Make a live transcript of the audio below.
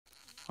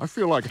I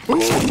feel like... Don't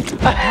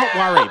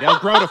worry, they'll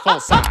grow to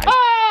full size.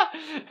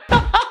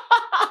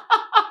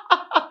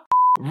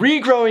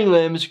 Regrowing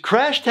limbs,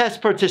 crash test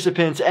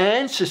participants,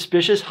 and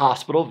suspicious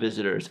hospital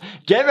visitors.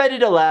 Get ready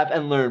to laugh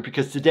and learn,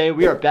 because today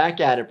we are back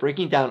at it,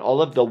 breaking down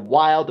all of the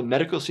wild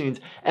medical scenes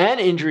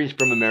and injuries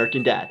from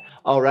American Dad.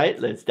 All right,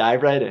 let's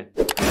dive right in.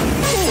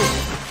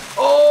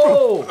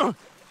 Oh!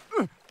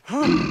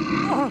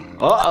 Uh-oh. What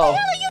the hell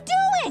are you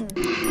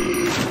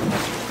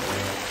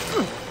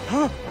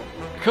doing?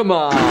 Come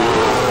on.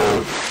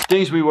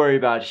 Things we worry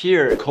about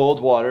here, cold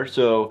water.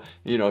 So,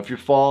 you know, if you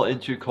fall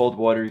into cold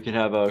water, you can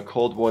have a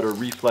cold water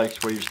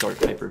reflex where you start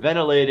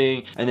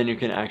hyperventilating, and then you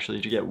can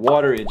actually get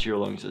water into your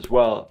lungs as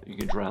well. You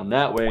can drown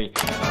that way.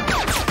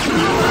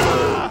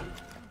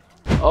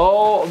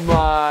 Oh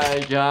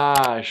my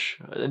gosh.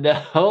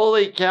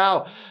 Holy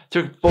cow.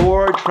 Took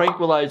 4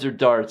 tranquilizer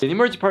darts. In the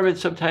emergency department,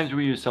 sometimes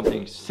we use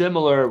something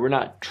similar. We're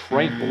not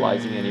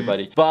tranquilizing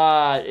anybody.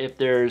 But if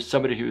there's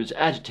somebody who's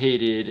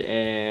agitated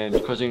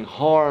and causing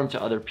harm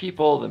to other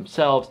people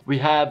themselves, we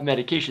have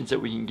medications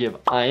that we can give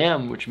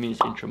IM, which means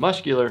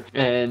intramuscular,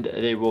 and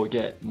they will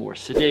get more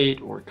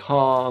sedate or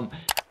calm.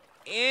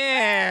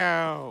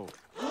 Ew.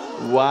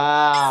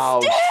 Wow,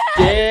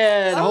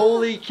 Stan,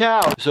 holy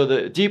cow. So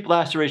the deep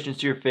lacerations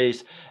to your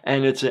face,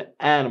 and it's an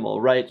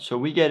animal, right? So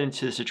we get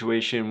into a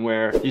situation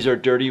where these are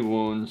dirty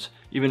wounds.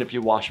 Even if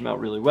you wash them out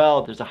really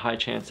well, there's a high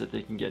chance that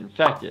they can get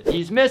infected.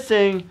 He's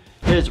missing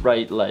his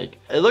right leg.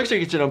 It looks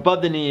like it's an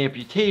above the knee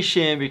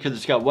amputation because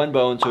it's got 1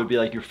 bone, so it'd be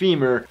like your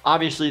femur.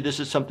 Obviously, this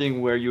is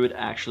something where you would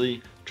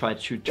actually try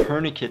to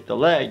tourniquet the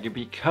leg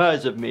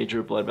because of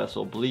major blood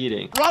vessel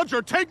bleeding.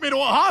 Roger, take me to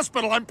a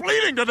hospital. I'm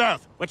bleeding to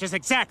death. Which is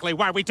exactly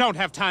why we don't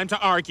have time to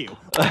argue.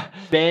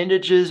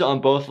 Bandages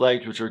on both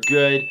legs, which are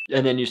good.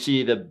 And then you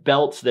see the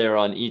belts there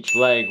on each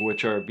leg,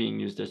 which are being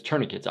used as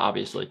tourniquets,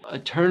 obviously. A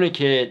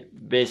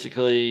tourniquet,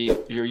 basically,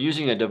 you're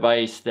using a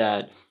device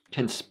that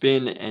can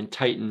spin and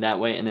tighten that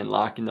way and then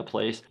lock into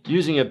place.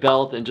 Using a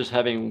belt and just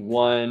having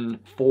one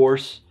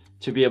force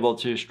to be able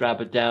to strap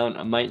it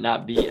down might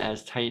not be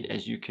as tight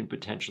as you can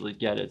potentially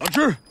get it.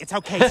 Roger. It's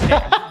okay,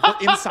 Stan.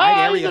 We're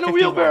inside area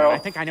 51. I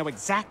think I know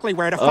exactly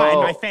where to find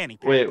my fanny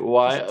pack. Wait,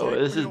 why? Oh,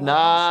 this is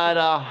not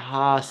a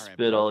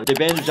hospital. They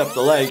bandage up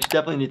the legs.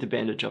 Definitely need to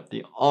bandage up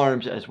the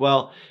arms as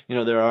well. You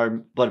know, there are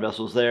blood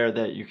vessels there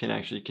that you can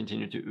actually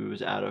continue to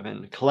ooze out of,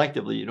 and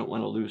collectively, you don't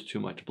want to lose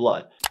too much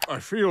blood. I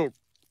feel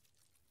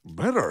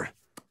better.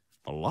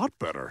 A lot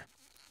better.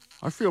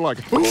 I feel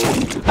like... Don't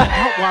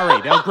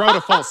worry, they'll grow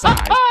to full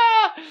size.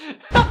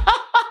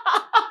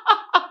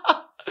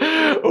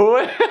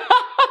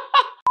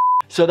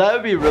 So that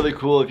would be really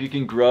cool if you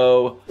can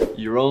grow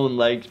your own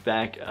legs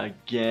back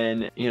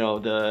again. You know,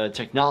 the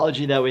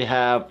technology that we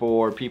have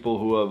for people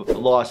who have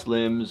lost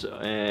limbs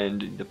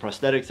and the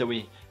prosthetics that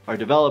we are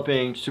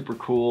developing, super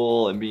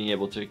cool, and being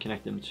able to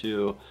connect them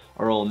to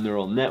our own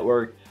neural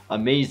network,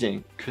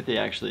 amazing. Could they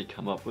actually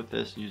come up with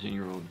this using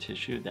your own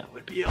tissue? That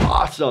would be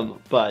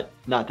awesome, but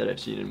not that I've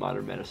seen in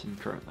modern medicine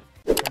currently.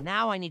 And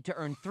now I need to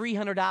earn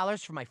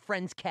 $300 for my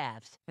friend's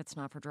calves. It's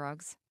not for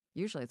drugs.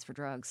 Usually it's for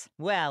drugs.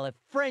 Well, if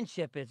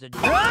friendship is a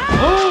drug...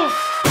 Oh,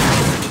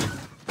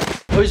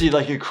 is he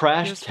like a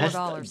crash test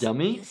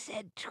dummy? You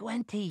said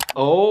 20.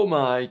 Oh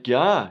my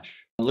gosh.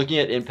 Looking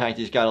at impact,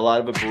 he's got a lot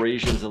of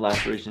abrasions and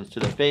lacerations to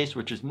the face,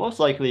 which is most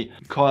likely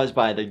caused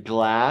by the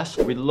glass.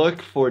 We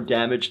look for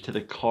damage to the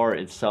car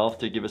itself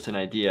to give us an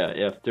idea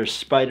if there's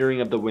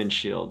spidering of the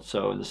windshield.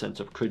 So in the sense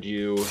of, could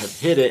you have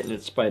hit it and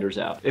it spiders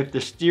out? If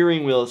the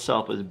steering wheel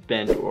itself is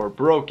bent or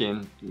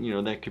broken, you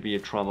know, that could be a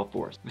trauma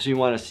force. So you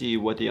want to see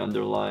what the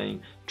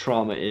underlying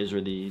trauma is, or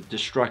the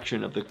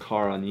destruction of the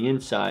car on the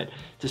inside,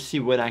 to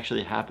see what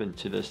actually happened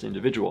to this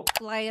individual.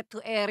 Fly it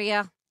to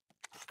area.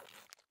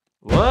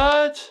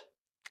 What?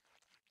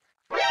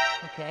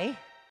 Okay.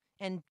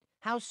 And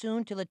how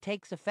soon till it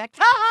takes effect?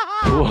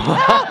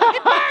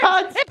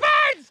 What? It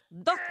burns!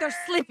 Dr.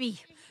 Slippy,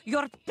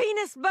 your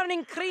penis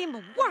burning cream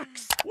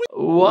works.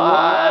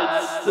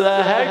 What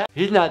the heck?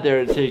 He's not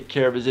there to take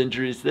care of his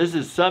injuries. This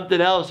is something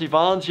else. He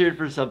volunteered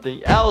for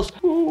something else.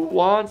 Who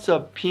wants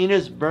a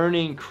penis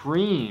burning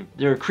cream?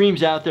 There are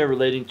creams out there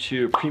relating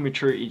to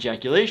premature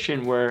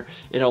ejaculation where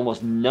it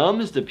almost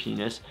numbs the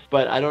penis,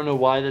 but I don't know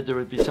why that there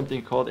would be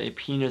something called a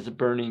penis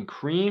burning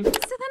cream. So then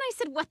I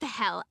said, what the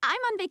hell? I'm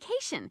on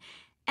vacation.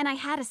 And I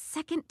had a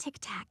second Tic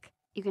Tac.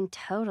 You can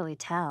totally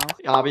tell.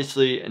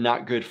 Obviously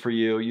not good for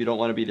you. You don't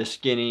want to be this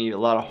skinny. A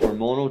lot of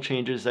hormonal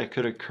changes that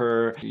could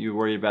occur. You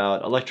worry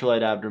about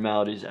electrolyte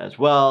abnormalities as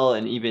well,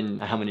 and even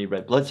how many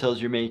red blood cells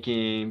you're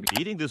making.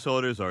 Eating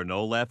disorders are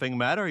no laughing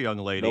matter, young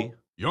lady. Nope.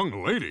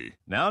 Young lady?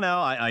 Now,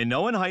 I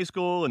know in high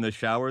school, in the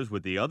showers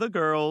with the other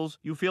girls,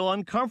 you feel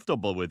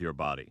uncomfortable with your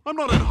body. I'm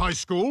not in high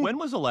school. When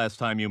was the last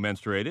time you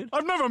menstruated?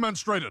 I've never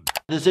menstruated.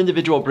 This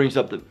individual brings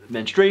up the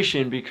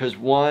menstruation because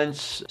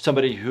once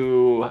somebody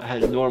who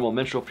has normal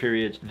menstrual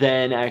periods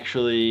then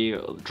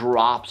actually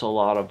drops a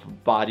lot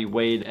of body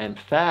weight and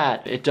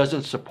fat, it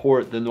doesn't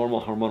support the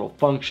normal hormonal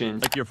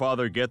functions. Like your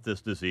father get this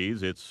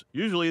disease, it's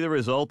usually the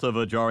result of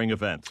a jarring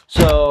event.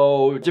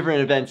 So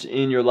different events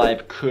in your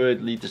life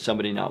could lead to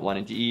somebody not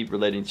wanting to eat,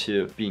 relating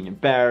to being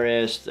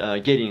embarrassed,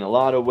 gaining a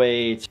lot of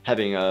weight,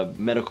 having a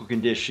medical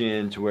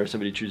condition to where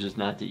somebody chooses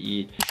not to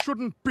eat. You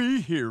shouldn't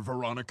be here,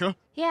 Veronica.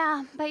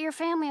 Yeah, but your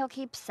family will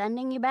keep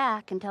sending you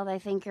back until they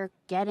think you're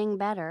getting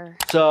better.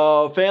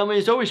 So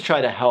families always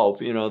try to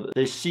help. You know,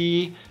 they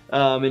see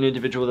an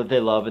individual that they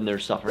love and they're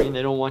suffering.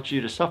 They don't want you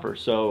to suffer.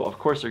 So of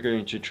course they're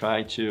going to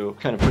try to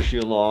kind of push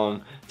you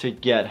along to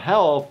get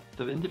help.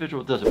 The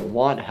individual doesn't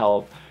want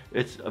help.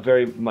 It's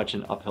very much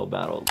an uphill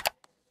battle.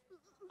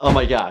 Oh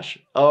my gosh.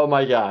 Oh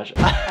my gosh.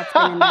 That's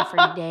been enough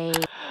for days.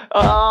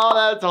 Oh,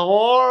 that's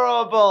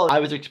horrible. I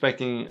was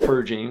expecting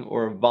purging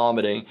or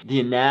vomiting. The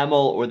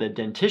enamel or the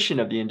dentition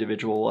of the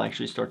individual will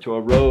actually start to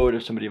erode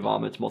if somebody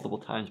vomits multiple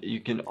times. You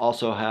can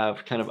also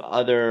have kind of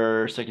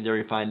other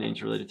secondary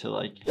findings related to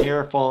like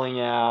hair falling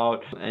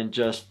out and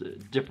just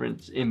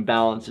different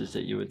imbalances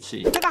that you would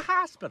see. To the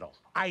hospital.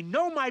 I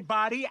know my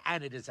body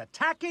and it is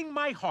attacking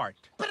my heart.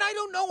 But I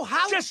don't know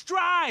how. Just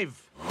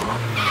drive.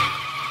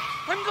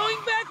 I'm going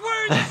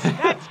backwards.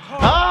 That's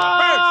called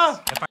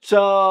reverse. So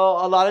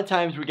a lot of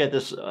times we get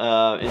this in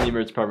the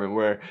emergency department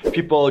where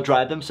people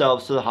drive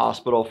themselves to the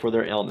hospital for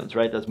their ailments,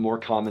 right? That's more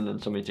common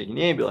than somebody taking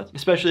the ambulance,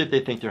 especially if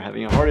they think they're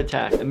having a heart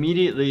attack.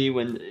 Immediately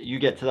when you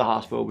get to the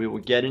hospital, we will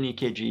get an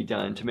EKG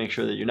done to make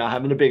sure that you're not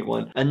having a big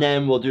one. And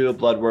then we'll do a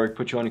blood work,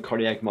 put you on a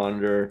cardiac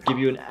monitor, give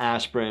you an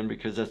aspirin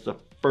because that's the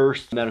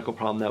first medical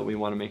problem that we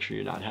want to make sure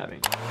you're not having.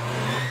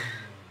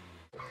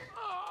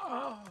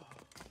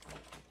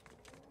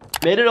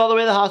 Made it all the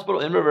way to the hospital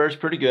in reverse,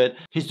 pretty good.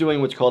 He's doing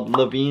what's called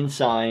Levine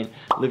sign.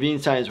 Levine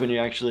sign is when you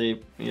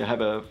actually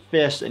have a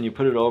fist and you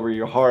put it over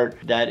your heart.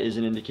 That is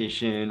an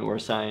indication or a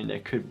sign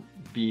that could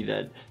be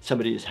that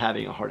somebody is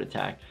having a heart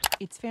attack.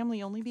 It's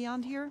family only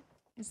beyond here?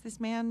 Is this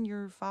man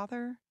your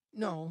father?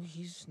 No,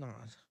 he's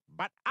not.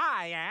 But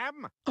I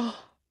am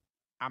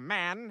a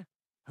man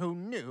who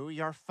knew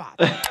your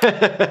father.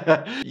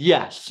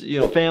 Yes, you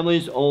know,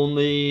 families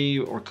only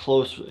or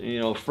close, you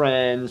know,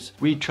 friends.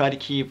 We try to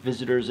keep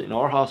visitors in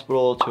our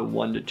hospital to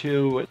 1 to 2.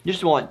 You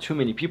just don't want too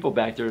many people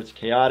back there. It's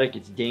chaotic,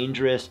 it's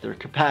dangerous. There are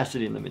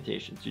capacity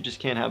limitations. You just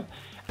can't have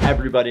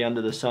everybody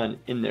under the sun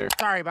in there.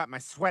 Sorry about my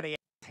sweaty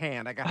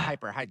hand. I got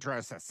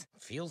hyperhidrosis.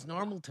 Feels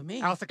normal to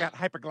me. I also got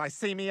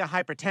hyperglycemia,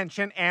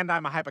 hypertension, and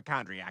I'm a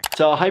hypochondriac.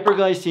 So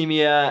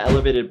hyperglycemia,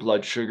 elevated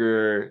blood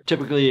sugar.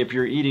 Typically, if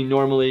you're eating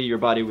normally, your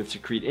body would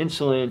secrete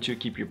insulin to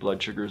keep your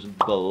blood sugars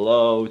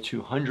below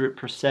 200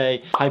 per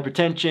se.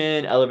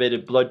 Hypertension,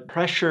 elevated blood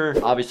pressure.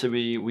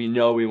 Obviously, we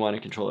know we want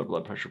to control our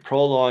blood pressure.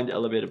 Prolonged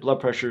elevated blood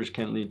pressures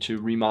can lead to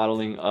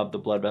remodeling of the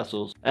blood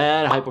vessels.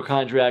 And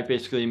hypochondriac,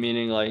 basically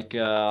meaning like,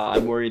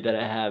 I'm worried that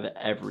I have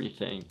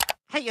everything.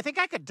 Hey, you think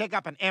I could dig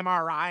up an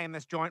MRI in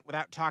this joint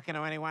without talking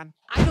to anyone?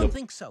 I don't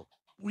think so.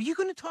 Were you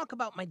going to talk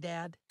about my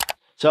dad?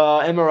 So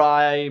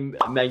MRI,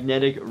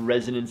 magnetic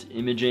resonance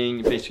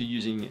imaging, basically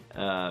using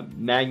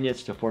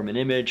magnets to form an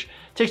image.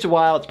 Takes a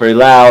while, it's very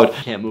loud,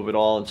 can't move at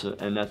all,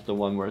 and that's the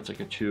one where it's like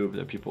a tube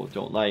that people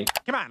don't like.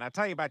 Come on, I'll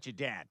tell you about your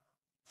dad.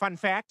 Fun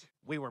fact,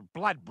 we were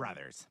blood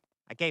brothers.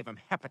 I gave him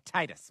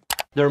hepatitis.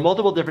 There are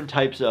multiple different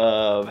types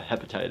of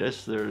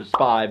hepatitis. There's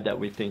 5 that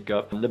we think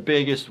of. The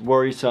biggest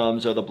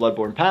worrisomes are the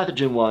bloodborne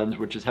pathogen ones,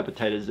 which is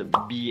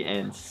hepatitis B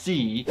and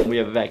C. We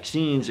have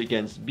vaccines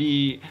against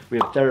B. We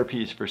have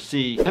therapies for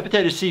C.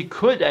 Hepatitis C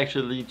could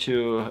actually lead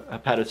to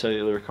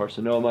hepatocellular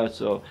carcinoma,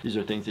 so these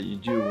are things that you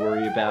do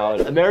worry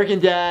about. American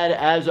Dad,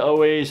 as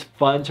always,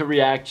 fun to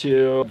react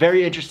to.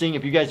 Very interesting.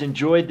 If you guys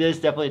enjoyed this,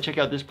 definitely check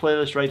out this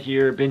playlist right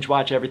here. Binge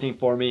watch everything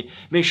for me.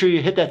 Make sure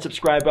you hit that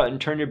subscribe button,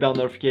 turn your bell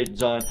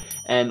notifications on,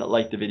 and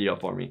like the video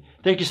for me.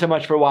 Thank you so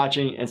much for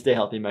watching, and stay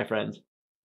healthy, my friends.